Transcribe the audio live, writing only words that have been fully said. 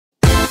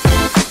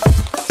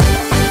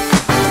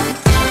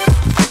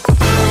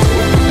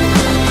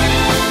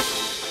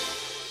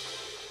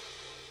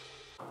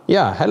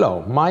Yeah,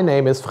 hello. My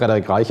name is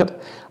Frederik Reichert.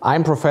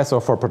 I'm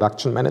professor for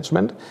production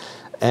management,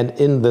 and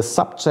in the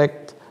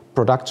subject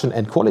production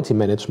and quality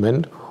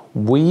management,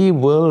 we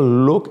will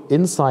look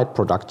inside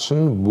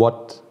production.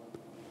 What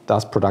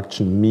does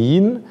production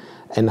mean,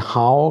 and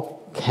how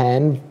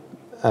can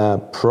a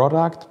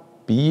product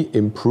be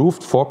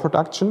improved for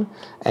production?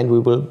 And we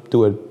will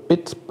do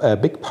a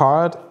big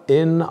part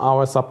in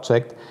our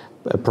subject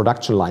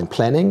production line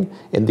planning,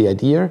 in the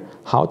idea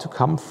how to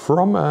come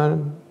from a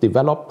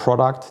developed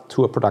product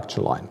to a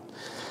production line.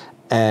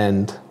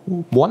 And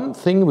one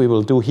thing we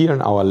will do here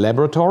in our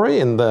laboratory,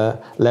 in the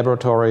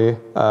laboratory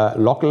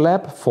log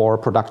lab for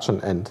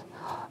production and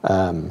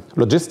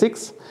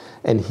logistics.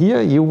 And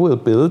here you will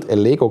build a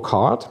Lego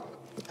cart,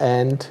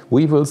 and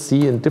we will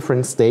see in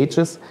different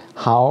stages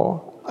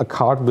how a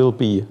cart will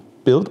be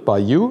built by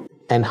you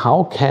and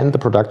how can the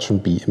production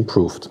be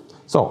improved.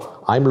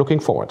 So I'm looking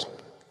forward.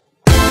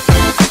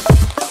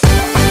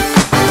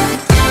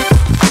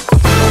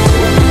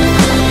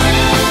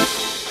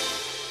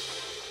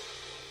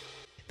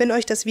 Wenn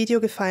euch das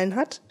Video gefallen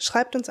hat,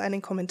 schreibt uns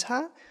einen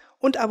Kommentar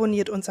und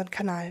abonniert unseren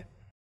Kanal.